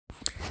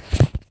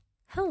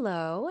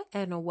Hello,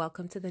 and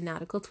welcome to the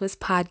Nautical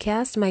Twist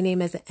podcast. My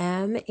name is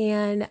Em,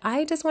 and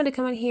I just wanted to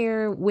come on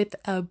here with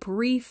a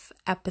brief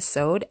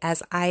episode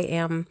as I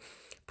am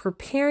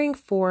preparing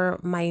for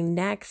my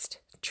next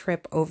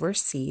trip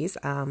overseas.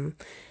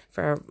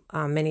 For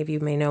many of you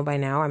may know by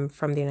now, I'm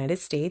from the United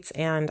States,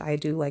 and I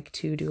do like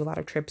to do a lot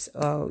of trips,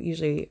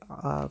 usually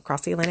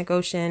across the Atlantic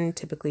Ocean,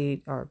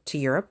 typically or to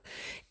Europe.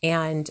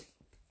 And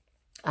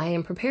I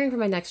am preparing for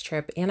my next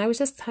trip, and I was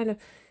just kind of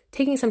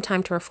taking some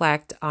time to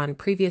reflect on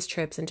previous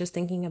trips and just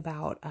thinking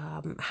about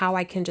how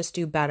I can just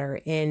do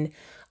better in,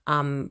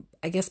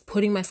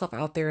 putting myself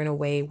out there in a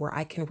way where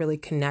I can really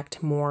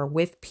connect more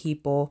with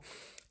people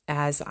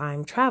as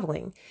I'm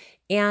traveling.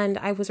 And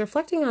I was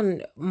reflecting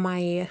on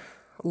my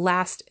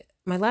last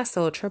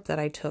solo trip that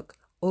I took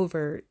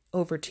over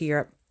to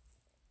Europe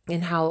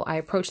and how I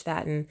approached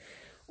that and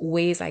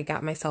ways I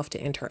got myself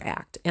to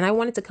interact. And I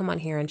wanted to come on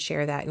here and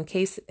share that in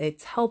case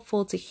it's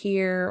helpful to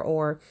hear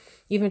or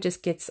even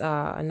just gets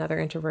another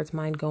introvert's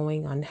mind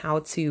going on how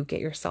to get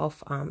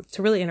yourself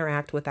to really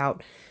interact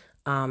without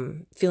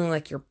feeling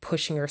like you're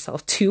pushing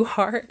yourself too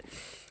hard.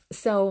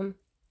 So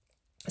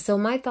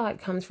my thought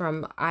comes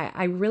from,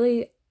 I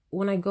really,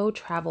 when I go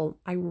travel,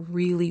 I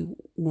really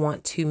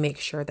want to make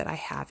sure that I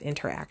have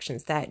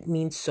interactions. That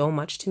means so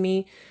much to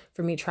me.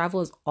 For me,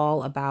 travel is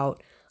all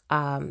about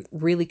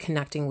really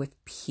connecting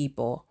with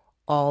people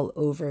all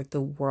over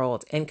the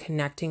world and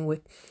connecting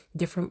with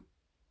different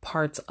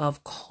parts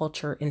of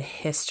culture and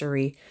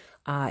history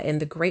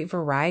and the great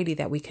variety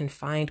that we can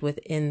find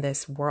within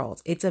this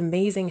world. It's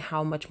amazing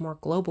how much more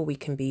global we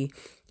can be,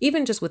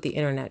 even just with the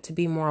internet, to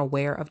be more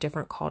aware of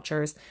different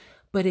cultures.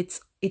 But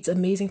it's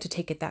amazing to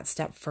take it that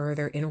step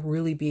further and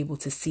really be able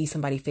to see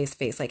somebody face to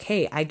face. Like,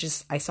 hey,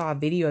 I saw a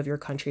video of your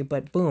country,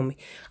 but boom,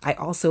 I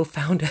also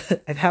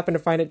I've happened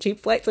to find a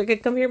cheap flight so I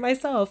could come here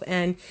myself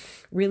and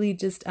really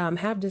just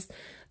have just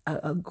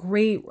a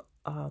great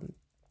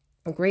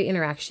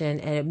interaction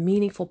and a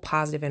meaningful,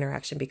 positive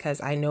interaction, because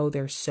I know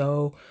there's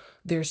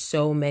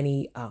so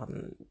many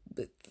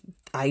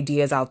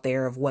ideas out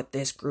there of what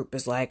this group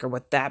is like or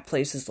what that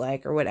place is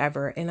like or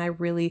whatever. And I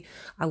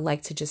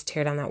like to just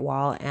tear down that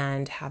wall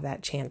and have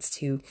that chance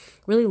to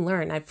really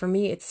learn. For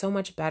me, it's so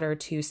much better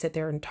to sit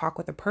there and talk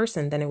with a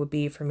person than it would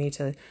be for me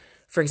to,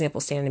 for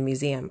example, stand in a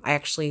museum. I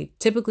actually,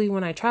 typically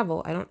when I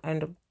travel, I don't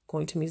end up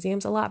going to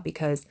museums a lot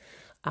because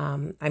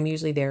I'm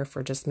usually there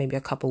for just maybe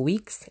a couple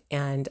weeks,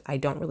 and I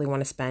don't really want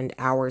to spend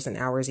hours and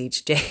hours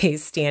each day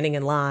standing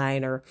in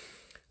line or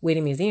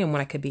waiting in a museum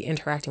when I could be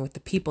interacting with the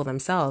people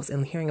themselves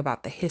and hearing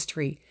about the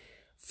history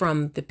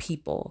from the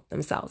people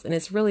themselves. And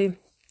it's really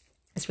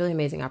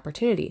amazing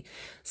opportunity.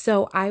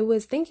 So I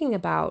was thinking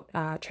about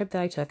a trip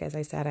that I took. As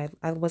I said,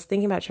 I was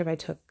thinking about a trip I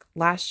took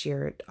last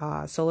year,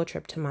 solo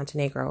trip to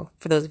Montenegro.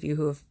 For those of you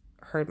who have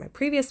heard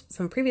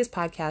some previous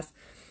podcasts,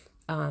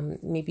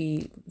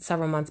 maybe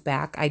several months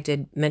back, I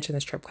did mention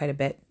this trip quite a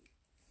bit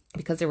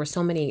because there were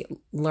so many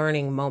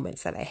learning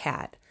moments that I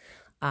had.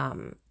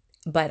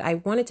 But I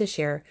wanted to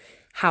share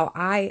how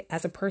I,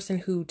 as a person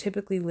who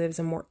typically lives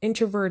a more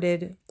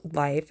introverted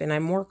life, and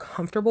I'm more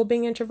comfortable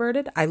being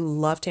introverted, I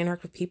love to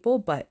interact with people,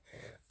 but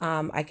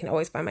I can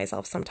always find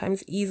myself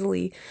sometimes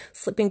easily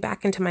slipping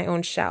back into my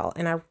own shell.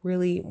 And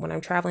when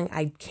I'm traveling,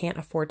 I can't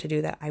afford to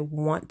do that. I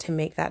want to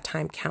make that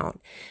time count.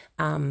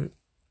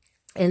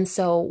 And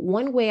so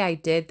one way I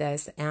did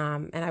this,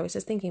 and I was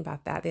just thinking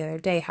about that the other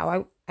day,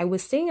 how I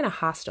was staying in a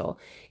hostel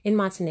in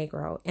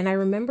Montenegro, and I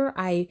remember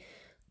I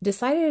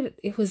decided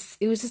it was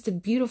just a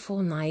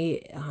beautiful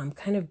night,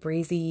 kind of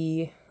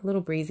a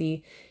little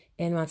breezy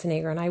in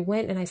Montenegro. And I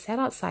went and I sat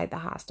outside the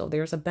hostel.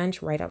 There was a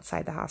bench right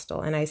outside the hostel,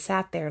 and I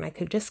sat there and I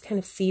could just kind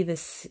of see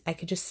this. I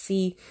could just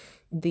see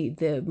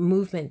the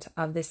movement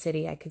of the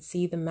city. I could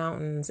see the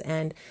mountains.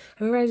 And I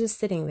remember I was just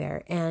sitting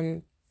there,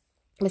 and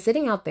I was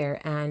sitting out there,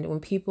 and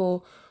when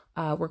people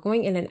were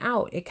going in and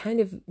out, it kind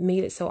of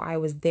made it so I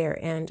was there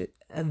and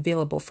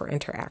available for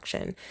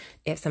interaction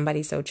if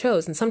somebody so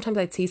chose. And sometimes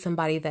I'd see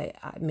somebody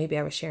that maybe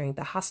I was sharing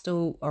the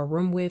hostel or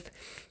room with,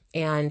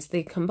 and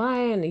they come by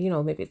and,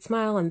 maybe I'd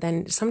smile. And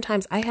then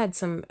sometimes I had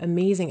some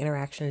amazing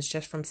interactions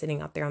just from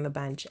sitting out there on the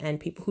bench,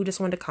 and people who just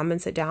wanted to come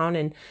and sit down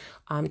and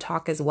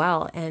talk as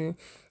well. And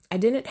I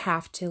didn't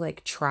have to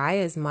try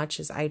as much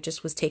as I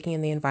just was taking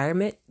in the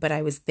environment, but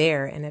I was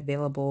there and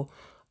available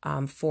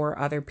for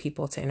other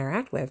people to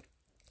interact with.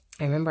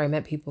 I remember I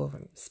met people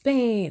from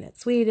Spain and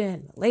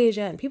Sweden,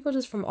 Malaysia, and people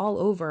just from all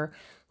over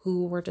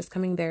who were just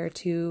coming there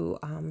to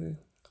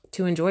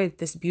enjoy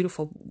this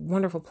beautiful,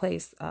 wonderful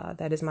place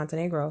that is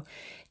Montenegro.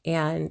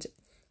 And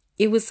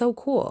it was so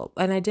cool.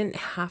 And I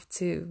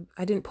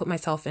didn't put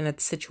myself in a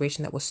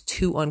situation that was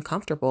too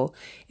uncomfortable,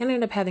 and I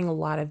ended up having a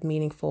lot of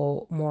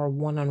meaningful, more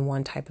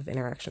one-on-one type of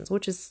interactions,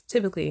 which is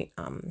typically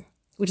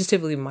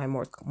my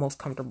most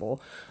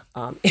comfortable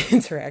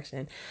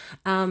interaction.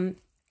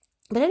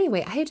 But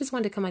anyway, I just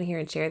wanted to come on here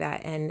and share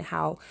that, and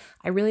how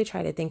I really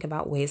try to think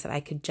about ways that I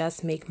could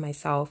just make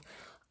myself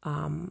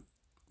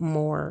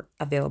more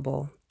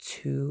available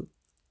to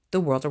the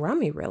world around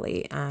me,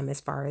 really,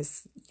 as far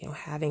as,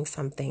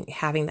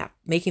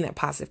 making that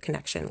positive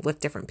connection with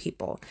different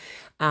people.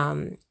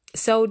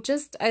 So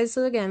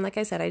again, like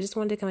I said, I just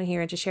wanted to come in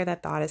here and just share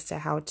that thought as to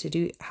how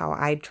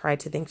I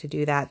tried to think to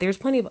do that. There's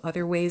plenty of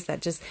other ways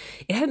that it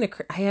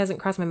hasn't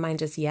crossed my mind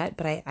just yet,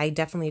 but I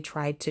definitely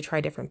tried to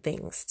try different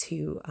things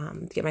to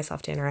get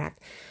myself to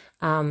interact.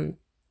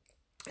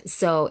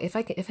 So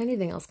if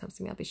anything else comes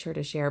to me, I'll be sure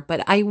to share.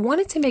 But I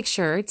wanted to make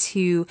sure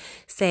to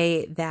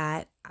say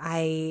that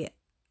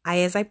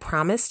as I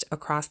promised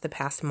across the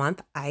past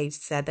month, I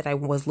said that I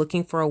was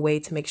looking for a way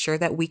to make sure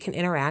that we can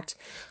interact.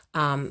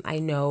 I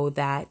know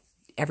that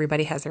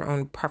everybody has their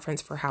own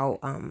preference for how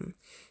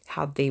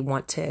they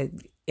want to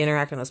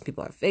interact. I know some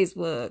people have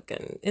Facebook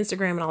and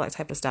Instagram and all that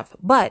type of stuff.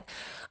 But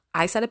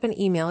I set up an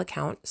email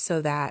account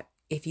so that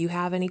if you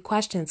have any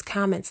questions,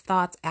 comments,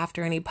 thoughts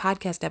after any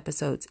podcast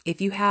episodes,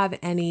 if you have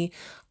any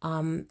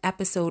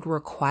episode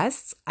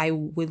requests, I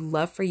would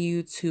love for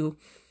you to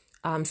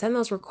send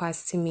those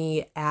requests to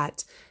me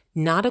at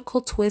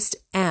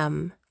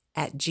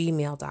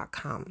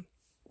nauticaltwistm@gmail.com.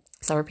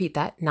 So I'll repeat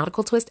that,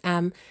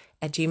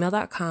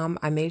 nauticaltwistm@gmail.com.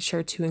 I made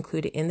sure to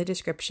include it in the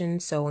description.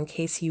 So in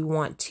case you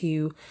want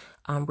to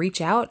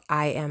reach out,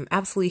 I am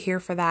absolutely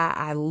here for that.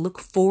 I look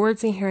forward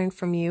to hearing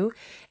from you.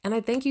 And I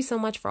thank you so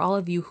much for all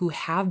of you who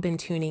have been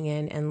tuning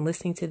in and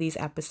listening to these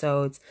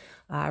episodes.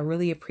 I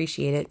really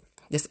appreciate it.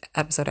 This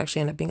episode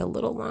actually ended up being a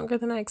little longer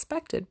than I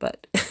expected,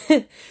 but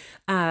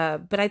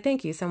I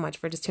thank you so much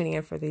for just tuning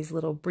in for these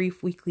little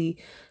brief weekly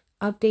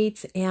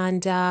updates.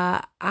 And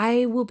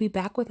I will be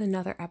back with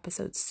another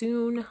episode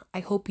soon. I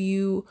hope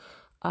you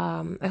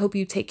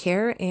take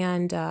care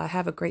and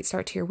have a great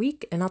start to your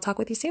week, and I'll talk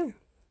with you soon.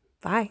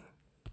 Bye.